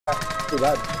too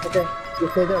bad. Okay, you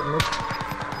stay there, Nick.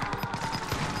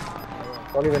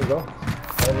 Don't even go.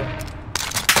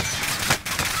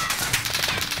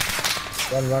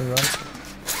 Run.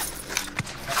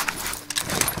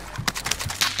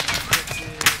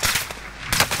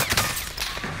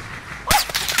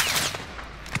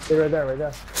 Stay right there.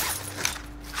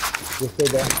 Just stay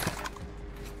there.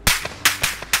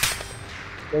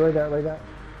 Stay right there.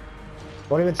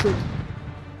 Don't even shoot.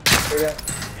 Stay there.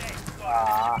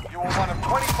 You are one of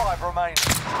 25 remaining.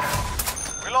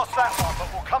 We lost that one, but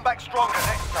we'll come back stronger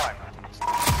next time.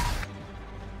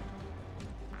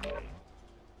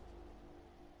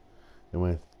 It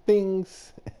went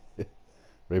things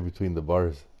right between the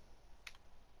bars.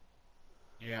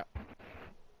 Yeah.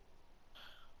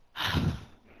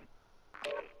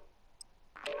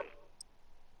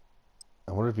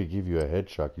 I wonder if he gave you a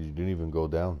headshot because you didn't even go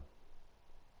down.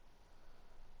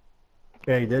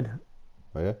 Yeah, he did.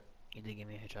 Oh yeah? He did give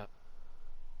me a headshot.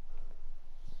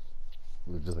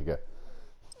 It was just like a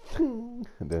and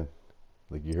then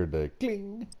like you heard the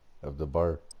cling of the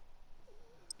bar.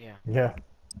 Yeah. Yeah.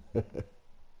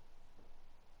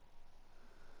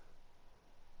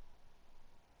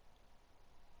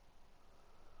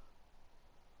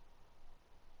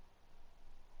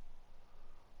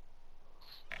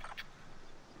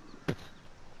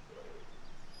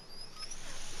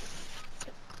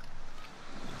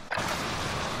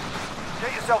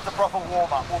 Get yourself the proper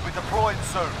warm-up. We'll be deployed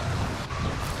soon.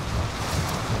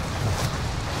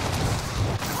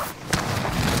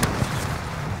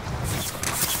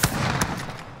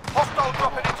 Hostile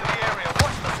dropping into the area.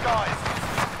 Watch the skies.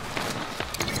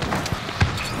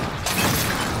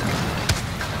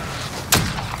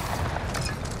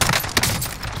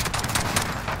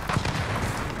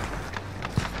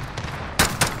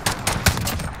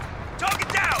 Target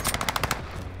down!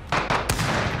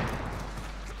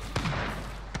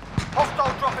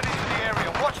 Hostile dropping into the area.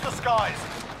 Watch the skies.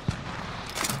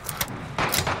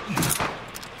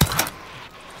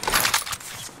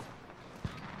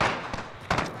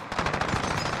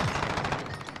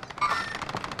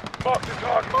 Mark the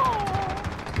target.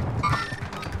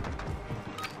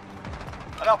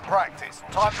 Enough practice.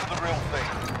 Time for the real thing.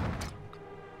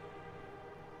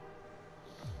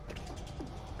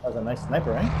 That was a nice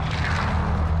sniper, right?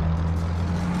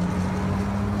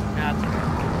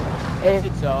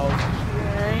 It's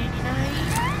okay.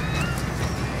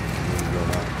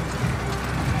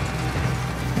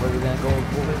 Where are we gonna go,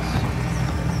 boys?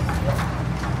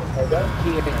 Okay.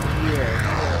 Here.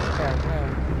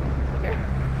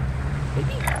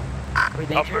 Maybe? We're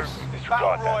dangerous.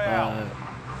 Battle Royale.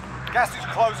 Gas is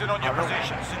closing on your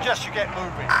position. Suggest you get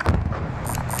moving.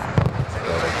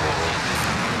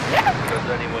 Does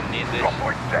anyone need this?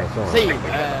 See,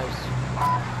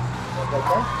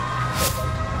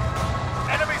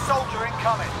 Enemy soldier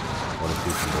incoming.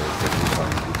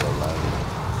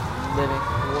 living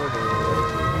quarters.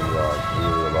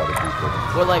 Really a lot of people.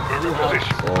 We're like blue houses.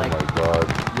 Oh Like my god.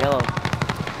 yellow.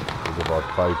 There's about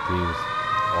 5 teams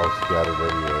all scattered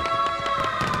everywhere.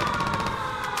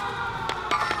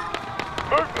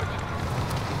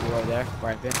 You are there,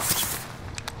 right there.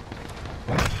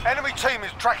 Enemy team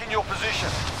is tracking your position.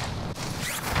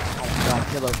 Oh god,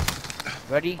 killer.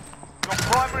 Ready? Your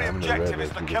primary I'm in the objective red, is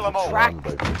to like, kill them all. surrounded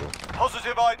by people.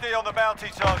 Positive ID on the bounty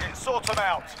target. Sort them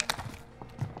out.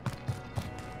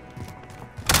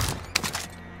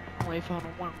 I only found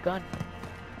one gun.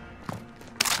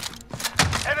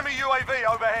 Enemy UAV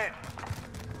overhead.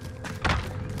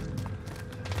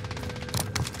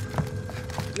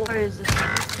 What is this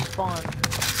spawn?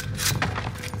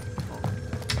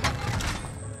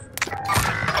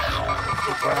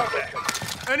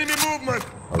 Enemy movement.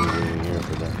 Are we waiting here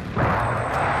for them?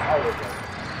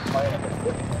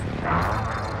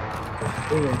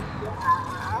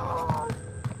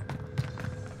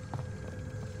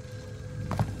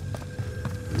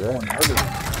 Yeah.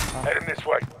 Heading this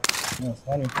way. Yeah, it's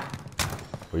funny.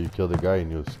 Or you killed a guy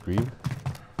and you screamed?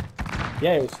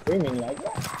 Yeah, he was screaming like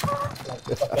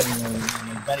fucking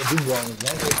Danny Dubois in his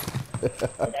language.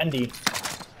 Like Andy.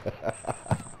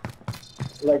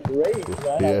 Like rage,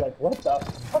 man. Yeah. I was like, what the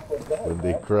fuck was that? When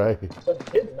they man? cry. Some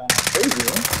kids, man. Crazy,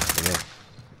 man.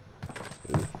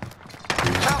 They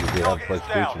have Target is down.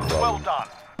 frustration Well problems. done.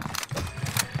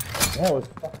 Yeah, it was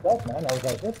fucked up, man. I was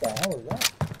like, what the hell was that?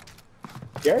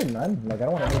 Scared, man. Like, I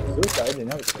don't want to commit suicide, you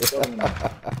know? It's kill him. They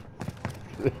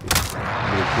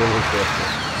kill themselves.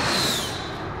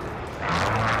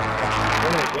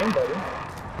 Winning the game, buddy.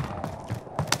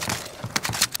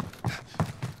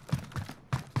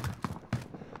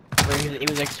 Where he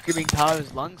was like screaming out of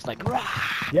his lungs, like, rah!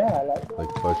 Yeah, I like that.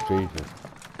 Like frustration.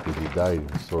 Because he died.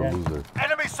 He's a sore Yeah. loser.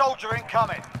 Enemy soldier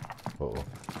incoming. Uh-oh.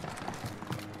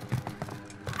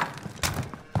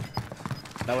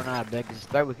 No, we're not big. It's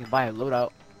third. We can buy a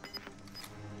loadout.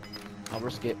 I'll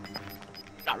risk it.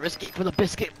 Not risk it for the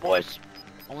biscuit, boys.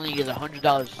 Only is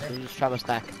 $100. So just try a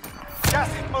stack. Gas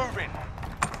is moving.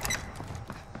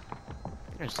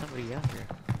 There's somebody out here.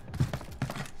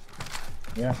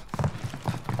 Yeah.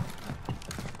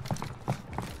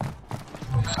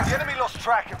 The enemy lost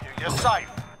track of you. You're safe.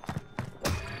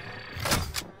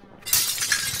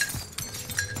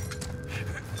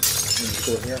 Let's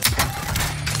go here.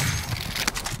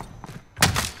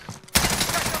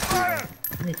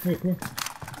 Come here.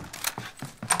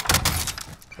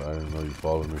 I didn't know you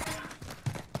followed me.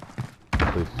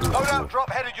 Please do. Loadout drop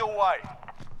headed your way.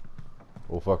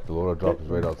 Oh fuck, the loadout drop is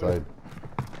right outside.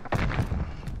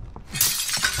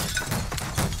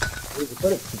 You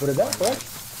put it down, correct?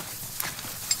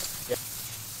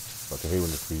 Fuck, I hate when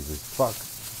it freezes. Fuck.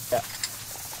 Yeah.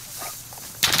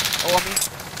 Oh, I mean.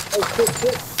 Oh,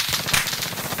 shit.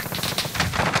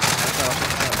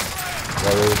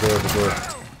 Right over there at the door.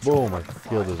 Boom, I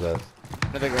killed his ass.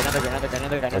 Another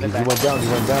guy. He went down.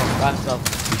 By himself.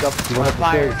 He went up the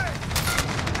stairs.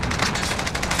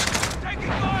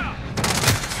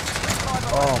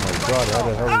 Oh my god, how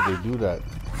the hell did they do that?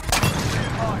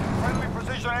 Friendly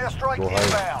precision airstrike Go hide.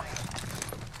 inbound.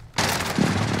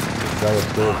 Guy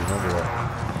upstairs, remember that.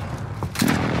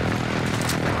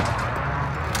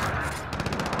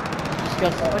 Just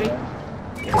got somebody.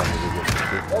 Yeah,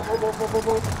 Go.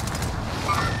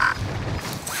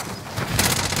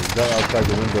 He's right outside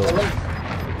the window.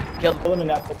 Killed. Pull him in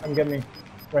that. Come get me.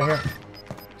 Right here.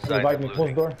 Revive me.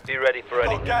 Close door. Be ready for Got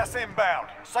anything. gas inbound.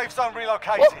 Safe zone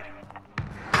relocated.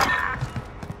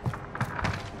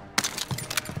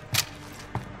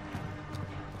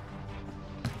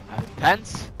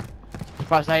 Tense.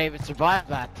 Surprised I even survived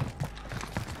that.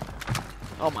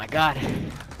 Oh my god.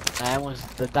 I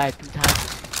almost died 2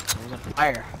 times. I was on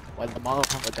fire while the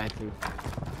Molotov died through.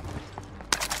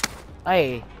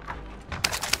 Hey.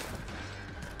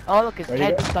 Oh look, his Ready,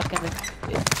 head guys? stuck in the.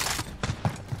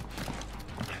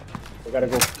 We gotta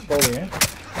go slowly, eh?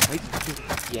 Wait,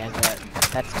 yeah,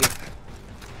 that skin.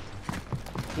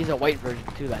 He's a white version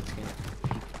too. That skin.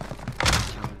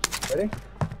 Ready?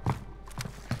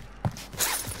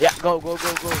 Yeah, go.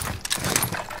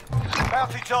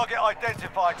 Bounty target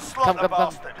identified. Slot the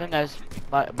bastard. Come guys.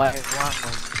 Buy one.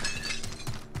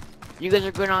 You guys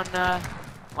are good on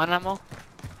ammo?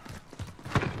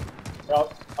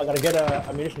 Well, I gotta get a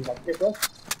ammunition box here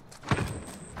first.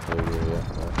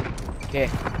 Yeah. Okay.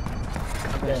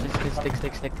 Yeah.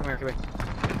 Stick. Come here.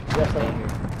 Yes, Stay sir.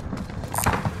 here.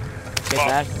 Get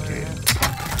that.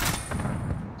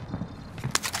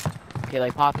 Okay,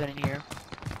 like pop it in here.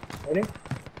 Ready?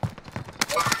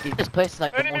 This place is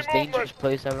like the most dangerous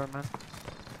place ever, man.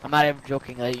 I'm not even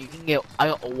joking. Like I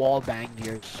got a wall banged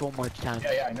here so much times.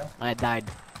 Yeah, I know. And I died.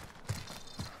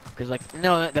 Cause like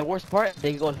the worst part,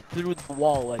 they go through the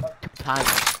wall like 2 times.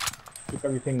 Keep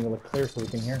everything like clear so we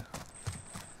can hear.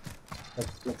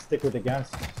 Let's stick with the gas.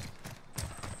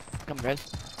 Come guys.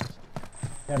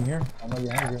 Yeah, I'm here. I know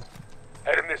you're hungry.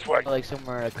 Heading this way. Like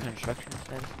somewhere construction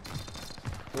says.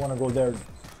 You wanna go there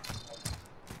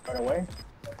right away?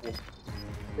 We'll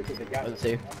stick with the gas. Let's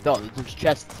see. No, there's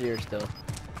chests here still.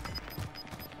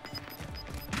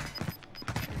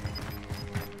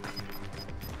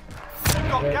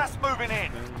 Got gas moving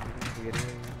in. You guys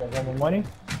want more money?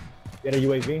 Get a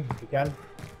UAV if you can.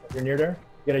 If you're near there,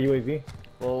 get a UAV.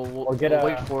 Well, Or get we'll a.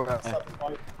 wait for.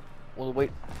 We'll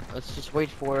wait. Let's just wait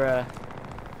for.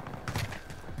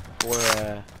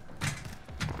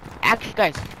 Actually,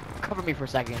 guys, cover me for a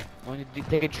second. I want to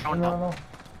take a drone now.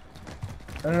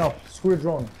 No. Screw the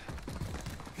drone.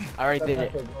 I already did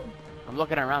That's it. not the drone. I'm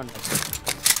looking around.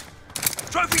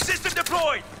 Trophy system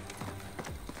deployed.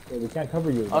 Yeah, we can't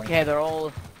cover you. Okay, they're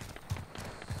all.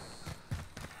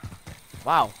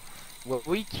 Wow, what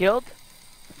we killed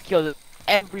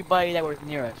everybody that was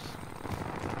near us.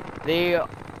 They.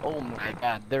 Oh my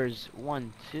God, there's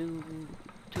two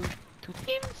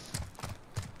teams.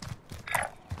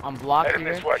 I'm blocked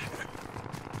here. This way.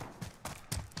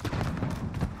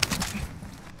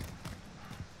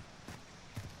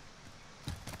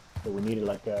 So we needed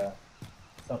like a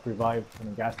self-revive from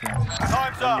the gas mask.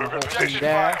 Time's up. Team Objective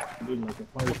there. failed. We need like a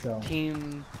fire cell.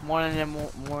 Team, more than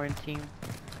more in team.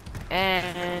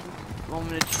 And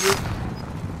moment of truth.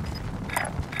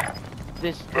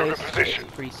 This place is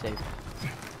pretty safe.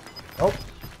 Oh,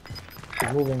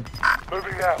 he's moving.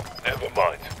 Moving now. Never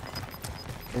mind.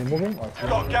 Are you moving? Oh, it's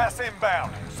Got gas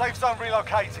inbound. Safe zone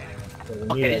relocated. so we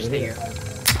Okay, need just stay here.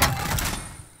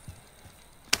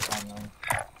 Oh, no.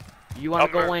 You want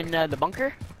to go in the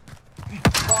bunker?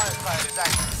 Fire sale is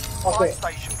active. Okay.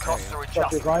 Fire station costs are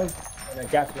Truck adjusted. revive and a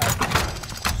gas mask.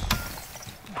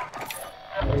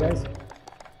 Hey guys.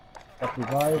 Truck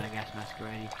revive. I gas mask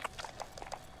already.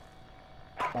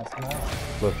 Gas mask.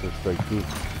 Cluster strike 2.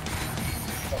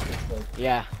 Cluster strike.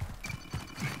 Yeah.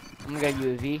 I'm gonna get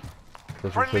UAV. Cluster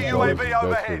Friendly strike always UAV is best for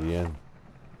overhead. the end.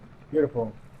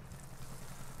 Beautiful.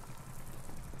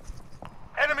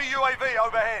 Enemy UAV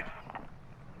overhead.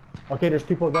 Okay, there's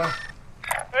people there.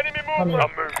 Enemy Coming.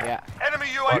 movement. I'm moving. Yeah. Enemy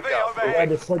UAV I overhead.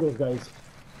 destroy those guys.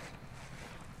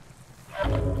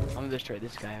 I'm gonna destroy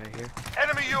this guy right here.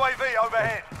 Enemy UAV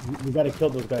overhead. We gotta kill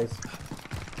those guys.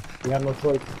 We have no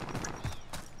choice.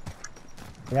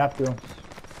 We have to.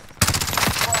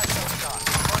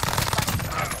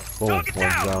 Boom, one's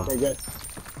down. Okay, good.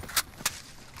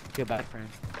 Get back for him.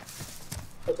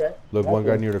 Okay. Look, one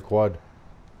guy near the quad.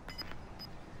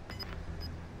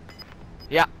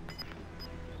 Yeah.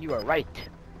 You are right.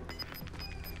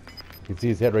 You can see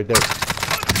his head right there.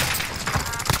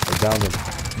 I downed him.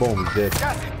 Boom, he's dead.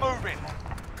 Gas is moving.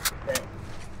 Okay.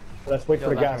 Let's wait Go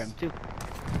for the back for gas. him too.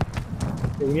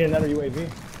 Okay, we need another UAV.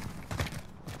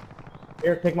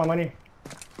 Here, take my money.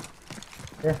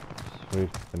 Here. Wait,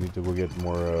 I need to go get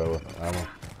more ammo.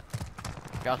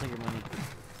 Yeah, I'll take your money.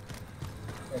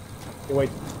 Okay, wait.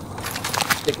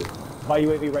 Take it. Buy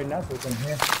UAV right now so we can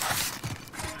hear.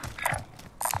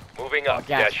 Moving up.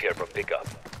 gas. Dash here from pickup.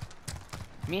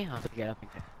 Me? I'll take it up.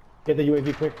 Get the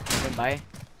UAV quick. Then buy it.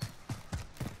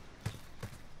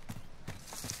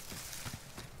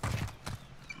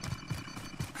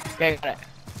 Okay, got it.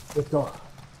 Let's go.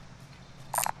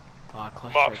 Oh,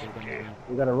 cluster Box. strike is gonna win.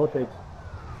 We gotta rotate.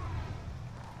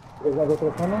 You guys wanna go to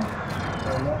the tunnel?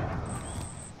 Or no?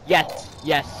 Yes,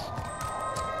 yes.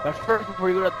 But first, before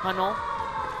you go to the tunnel,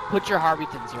 put your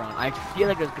Harveytons on. I feel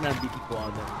like there's gonna be people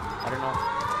out there. I don't know.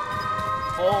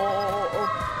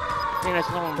 Oh. I think that's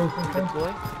someone to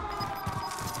deploy.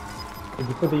 Did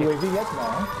you put the UAV yet? No.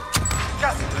 Huh?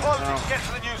 Gas is closing. No. Get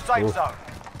to the new safe Oof. zone.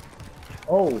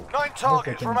 Oh. 9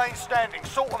 targets Okay. remain standing.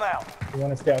 Sort them out. You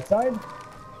wanna stay outside?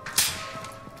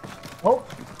 Oh.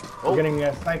 We're getting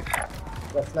sniped.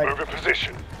 Got sniped. Move in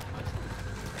position.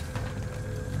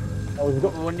 Oh, we go.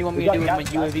 What do you want We me to got do with my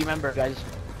gas UAV mask. member, guys?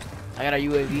 I got a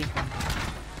UAV.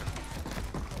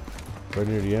 Right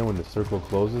near the end, when the circle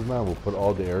closes, man, we'll put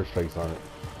all the airstrikes on it.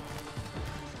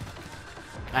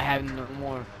 I have no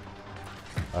more.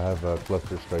 I have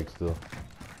cluster strikes still.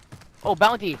 Oh,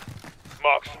 bounty.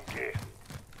 Mark some gear.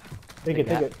 Take it,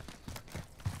 Yeah. take it.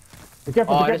 Be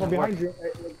careful, Oh, be it careful doesn't behind you.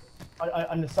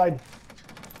 On the side.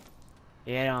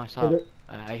 Yeah, no, I saw. They're,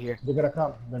 I hear. they're gonna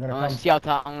come. They're gonna I'm come. gonna see on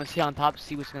top. I'm gonna see on top.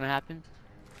 See what's gonna happen.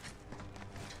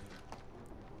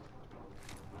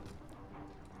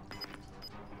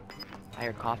 I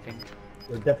hear coughing.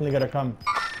 They're definitely gonna come.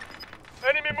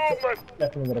 Enemy movement.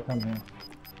 Definitely gonna come here.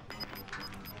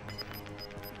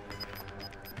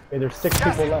 Okay, there's 6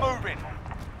 Gas people is left. moving.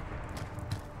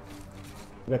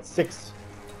 We got 6.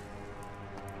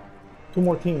 2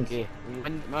 more teams. Okay.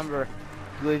 Remember,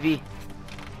 UAV.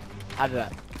 Have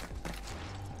that.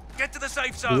 Get to the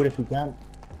safe Do it zone. if you can.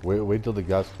 Wait till the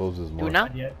gas closes Do more. it now.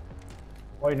 Not yet.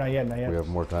 Wait, not yet, not yet. We have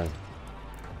more time.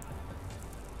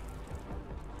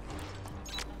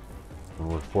 When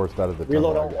we're forced out of the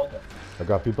Reload tunnel. all. I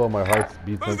got people on my heart's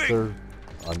beat Moving. sensor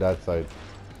on that side.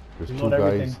 There's Reload two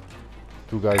guys. everything.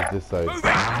 2 guys this side. Moving.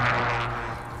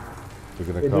 They're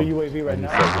gonna They do come. UAV right any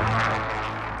now. second.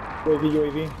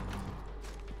 UAV.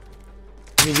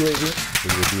 Need UAV.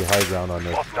 There's gonna be high ground on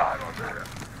this. Hostile.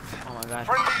 Oh my god.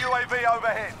 Friendly UAV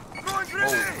overhead.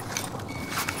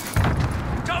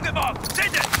 Target mark.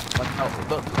 Send it.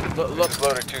 Look.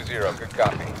 Loader 2-0, good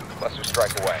copy. Cluster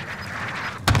strike away.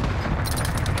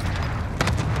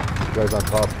 You guys on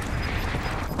top.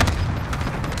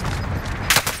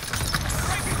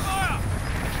 Taking fire.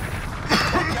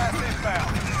 Gas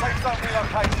inbound. Safe zone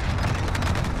relocated.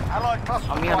 Allied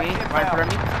cluster On me. strike Right in front of inbound.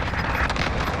 me.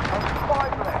 Only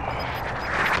 5 left.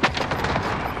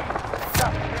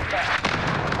 Gas inbound.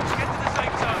 Get to the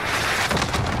safe zone.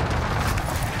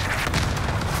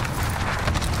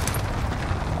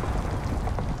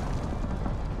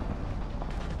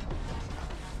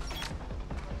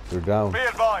 They're down. Be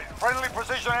advised. Friendly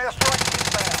precision airstrike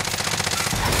inbound.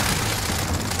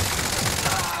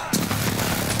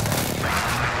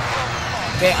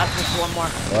 Okay, I'll push one more.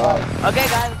 Okay,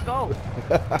 guys, let's go.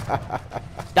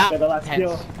 Stop. Got the last Tense.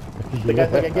 kill. The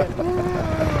guy's like again.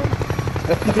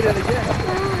 He did it again.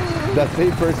 That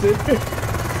same person?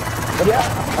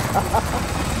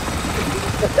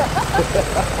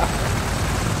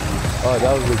 Oh,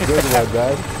 that was a good one,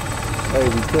 man. Hey,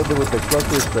 we killed him with the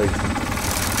cluster strike.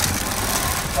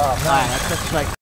 Oh, Alright, that looks like